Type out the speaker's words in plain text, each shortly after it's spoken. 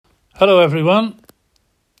Hello everyone,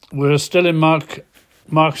 we're still in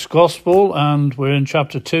Mark's Gospel and we're in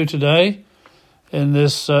chapter 2 today in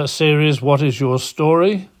this series, What is Your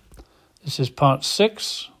Story? This is part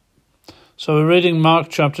 6. So we're reading Mark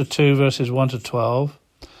chapter 2 verses 1 to 12.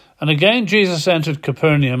 And again Jesus entered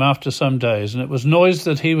Capernaum after some days, and it was noised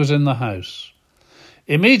that he was in the house.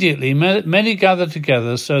 Immediately many gathered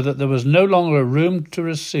together so that there was no longer room to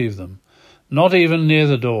receive them, not even near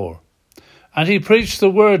the door. And he preached the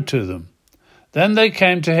word to them. Then they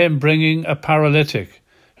came to him bringing a paralytic,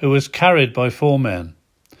 who was carried by 4 men.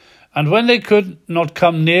 And when they could not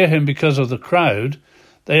come near him because of the crowd,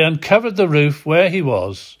 they uncovered the roof where he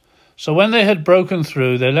was. So when they had broken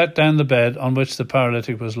through, they let down the bed on which the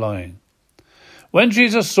paralytic was lying. When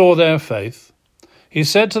Jesus saw their faith, he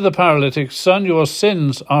said to the paralytic, "Son, your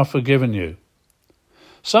sins are forgiven you."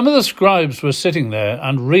 Some of the scribes were sitting there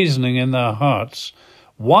and reasoning in their hearts,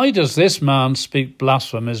 "Why does this man speak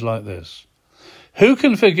blasphemies like this? Who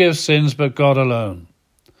can forgive sins but God alone?"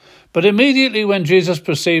 But immediately when Jesus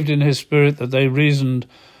perceived in his spirit that they reasoned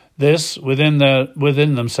this within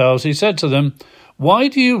themselves, he said to them, "Why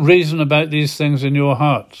do you reason about these things in your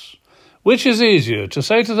hearts? Which is easier, to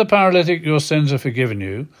say to the paralytic, 'Your sins are forgiven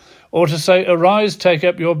you,' or to say, 'Arise, take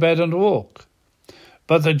up your bed and walk'?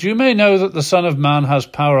 But that you may know that the Son of Man has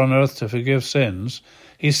power on earth to forgive sins,"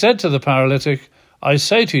 he said to the paralytic, "I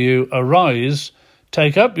say to you, arise,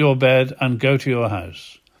 take up your bed and go to your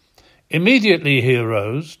house." Immediately he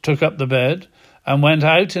arose, took up the bed, and went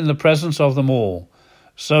out in the presence of them all,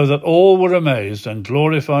 so that all were amazed and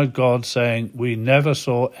glorified God, saying, "We never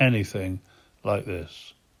saw anything like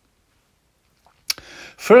this."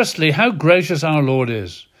 Firstly, how gracious our Lord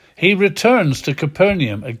is. He returns to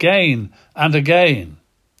Capernaum again and again.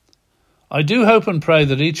 I do hope and pray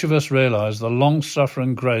that each of us realise the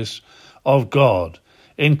long-suffering grace of God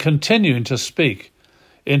in continuing to speak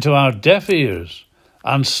into our deaf ears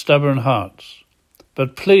and stubborn hearts.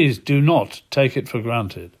 But please do not take it for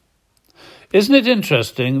granted. Isn't it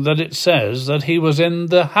interesting that it says that he was in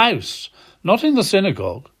the house, not in the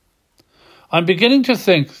synagogue? I'm beginning to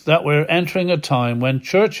think that we're entering a time when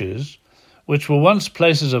churches, which were once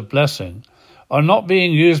places of blessing, are not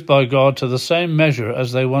being used by God to the same measure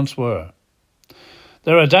as they once were.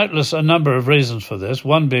 There are doubtless a number of reasons for this,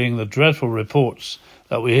 one being the dreadful reports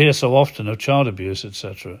that we hear so often of child abuse,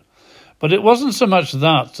 etc. But it wasn't so much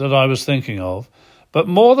that I was thinking of, but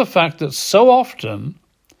more the fact that so often,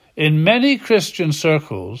 in many Christian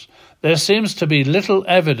circles, there seems to be little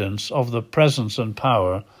evidence of the presence and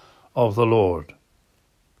power of the Lord.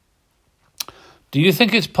 Do you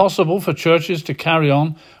think it's possible for churches to carry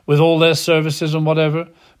on with all their services and whatever,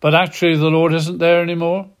 but actually the Lord isn't there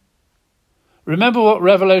anymore? Remember what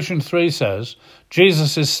Revelation 3 says.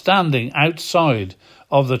 Jesus is standing outside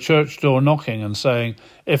of the church door knocking and saying,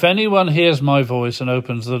 "If anyone hears my voice and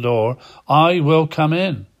opens the door, I will come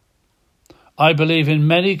in." I believe in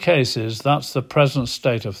many cases that's the present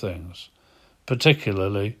state of things,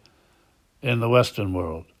 particularly in the Western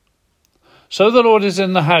world. So the Lord is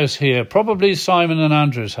in the house here, probably Simon and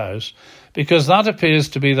Andrew's house, because that appears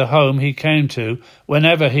to be the home he came to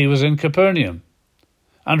whenever he was in Capernaum.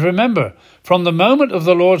 And remember, from the moment of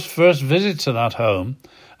the Lord's first visit to that home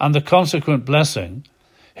and the consequent blessing,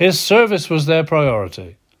 his service was their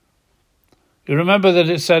priority. You remember that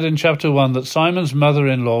it said in chapter 1 that Simon's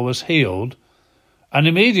mother-in-law was healed, and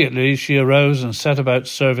immediately she arose and set about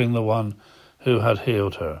serving the one who had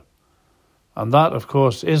healed her. And that, of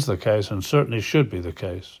course, is the case, and certainly should be the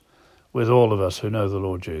case, with all of us who know the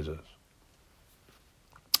Lord Jesus.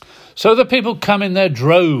 So the people come in their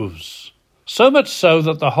droves, so much so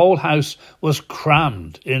that the whole house was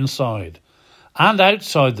crammed inside, and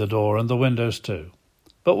outside the door and the windows too.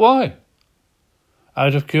 But why?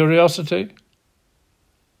 Out of curiosity?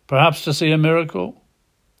 Perhaps to see a miracle?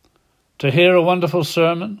 To hear a wonderful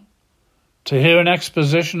sermon? To hear an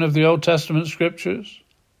exposition of the Old Testament scriptures?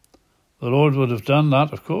 The Lord would have done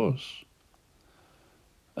that, of course.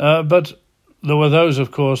 But there were those,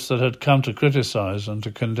 of course, that had come to criticize and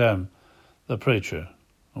to condemn the preacher.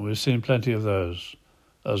 And we've seen plenty of those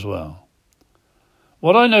as well.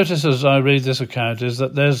 What I notice as I read this account is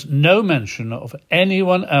that there's no mention of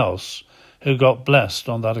anyone else who got blessed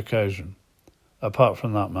on that occasion, apart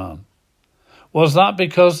from that man. Was that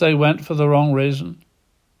because they went for the wrong reason?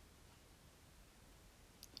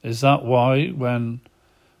 Is that why when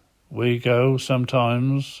we go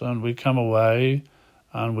sometimes and we come away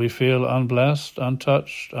and we feel unblessed,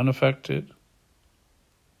 untouched, unaffected?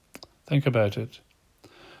 Think about it.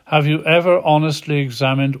 Have you ever honestly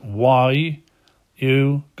examined why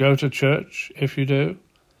you go to church, if you do?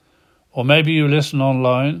 Or maybe you listen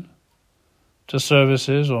online to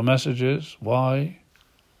services or messages. Why?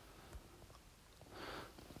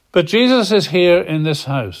 But Jesus is here in this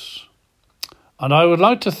house. And I would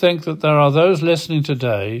like to think that there are those listening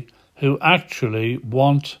today who actually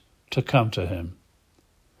want to come to him.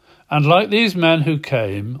 And like these men who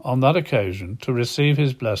came on that occasion to receive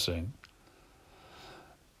his blessing,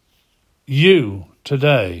 you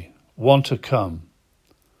today want to come.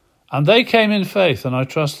 And they came in faith, and I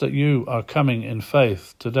trust that you are coming in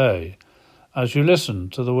faith today as you listen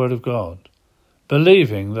to the word of God,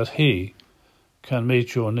 believing that he can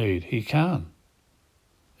meet your need. He can,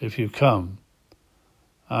 if you come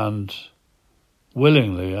and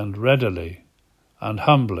willingly and readily and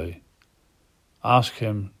humbly ask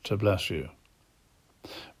him to bless you.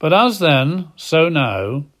 But as then, so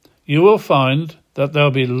now, you will find that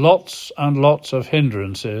there'll be lots and lots of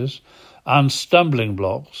hindrances and stumbling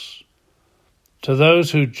blocks to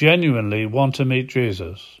those who genuinely want to meet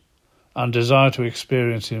Jesus and desire to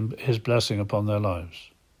experience his blessing upon their lives.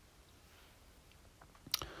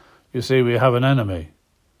 You see, we have an enemy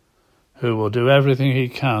who will do everything he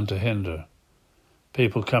can to hinder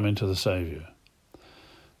people coming to the Saviour.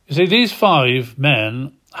 You see, these 5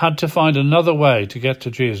 men had to find another way to get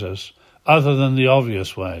to Jesus other than the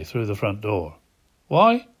obvious way through the front door.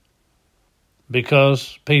 Why?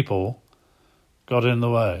 Because people got in the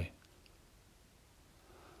way.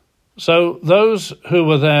 So those who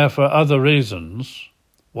were there for other reasons,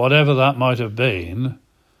 whatever that might have been,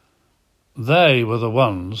 they were the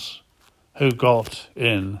ones who got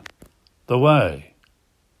in the way.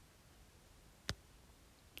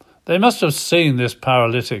 They must have seen this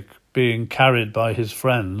paralytic being carried by his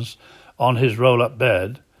friends on his roll-up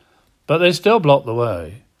bed, but they still blocked the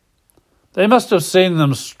way. They must have seen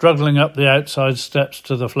them struggling up the outside steps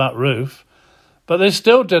to the flat roof, but they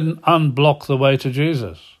still didn't unblock the way to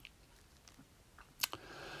Jesus.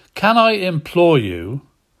 Can I implore you,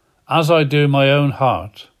 as I do my own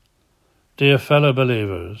heart, dear fellow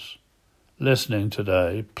believers listening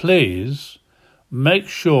today, please make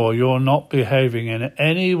sure you're not behaving in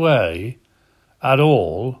any way at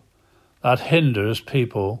all that hinders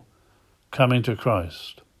people coming to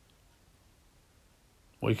Christ.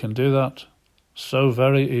 We can do that so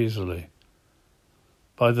very easily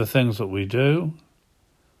by the things that we do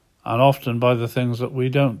and often by the things that we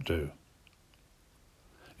don't do.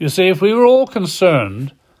 You see, if we were all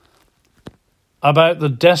concerned about the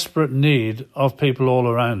desperate need of people all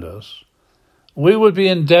around us, we would be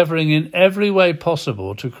endeavouring in every way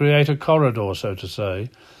possible to create a corridor, so to say,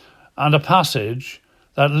 and a passage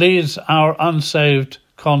that leads our unsaved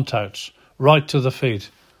contacts right to the feet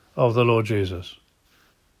of the Lord Jesus.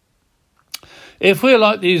 If we're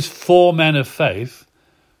like these 4 men of faith,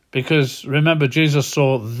 because remember Jesus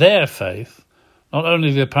saw their faith, not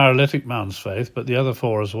only the paralytic man's faith, but the other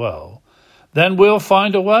 4 as well, then we'll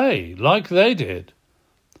find a way, like they did,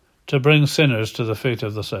 to bring sinners to the feet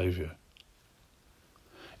of the Saviour.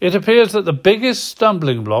 It appears that the biggest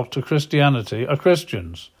stumbling block to Christianity are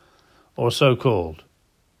Christians, or so-called.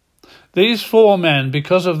 These 4 men,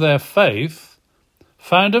 because of their faith,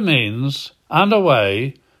 found a means and a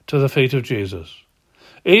way to the feet of Jesus,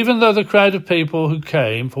 even though the crowd of people who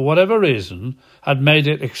came, for whatever reason, had made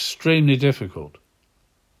it extremely difficult.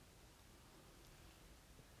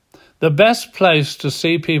 The best place to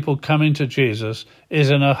see people coming to Jesus is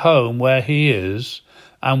in a home where he is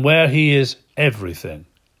and where he is everything.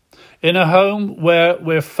 In a home where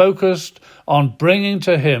we're focused on bringing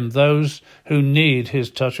to him those who need his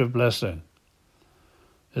touch of blessing.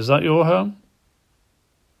 Is that your home?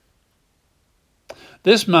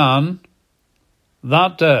 This man,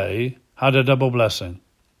 that day, had a double blessing.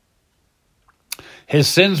 His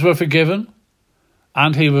sins were forgiven,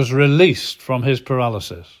 and he was released from his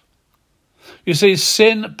paralysis. You see,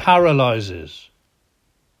 sin paralyzes,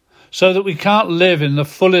 so that we can't live in the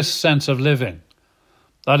fullest sense of living.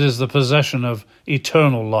 That is the possession of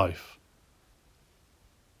eternal life.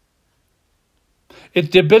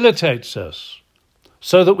 It debilitates us,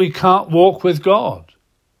 so that we can't walk with God.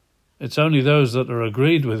 It's only those that are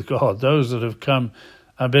agreed with God, those that have come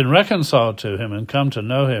and been reconciled to him and come to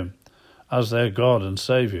know him as their God and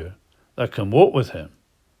Saviour, that can walk with him.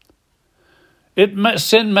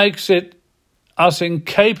 Sin makes us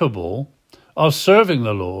incapable of serving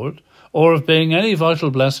the Lord or of being any vital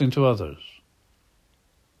blessing to others.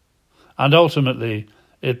 And ultimately,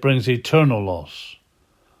 it brings eternal loss,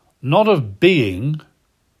 not of being,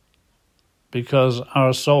 because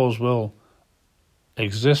our souls will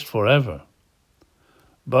exist forever,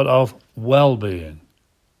 but of well-being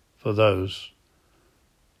for those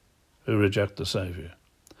who reject the Saviour.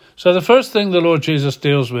 So the first thing the Lord Jesus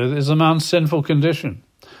deals with is a man's sinful condition.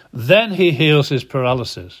 Then he heals his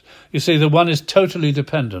paralysis. You see, the one is totally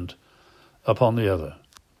dependent upon the other.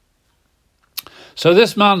 So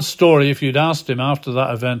this man's story, if you'd asked him after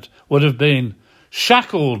that event, would have been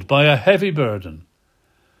shackled by a heavy burden.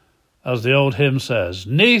 As the old hymn says,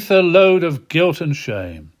 "'Neath a load of guilt and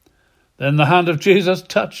shame, then the hand of Jesus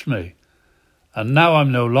touched me, and now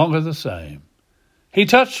I'm no longer the same. He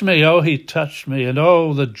touched me, oh, he touched me, and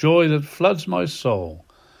oh, the joy that floods my soul.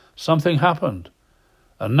 Something happened,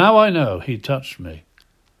 and now I know he touched me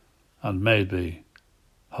and made me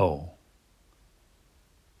whole."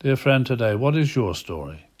 Dear friend, today, what is your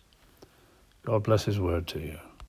story? God bless his word to you.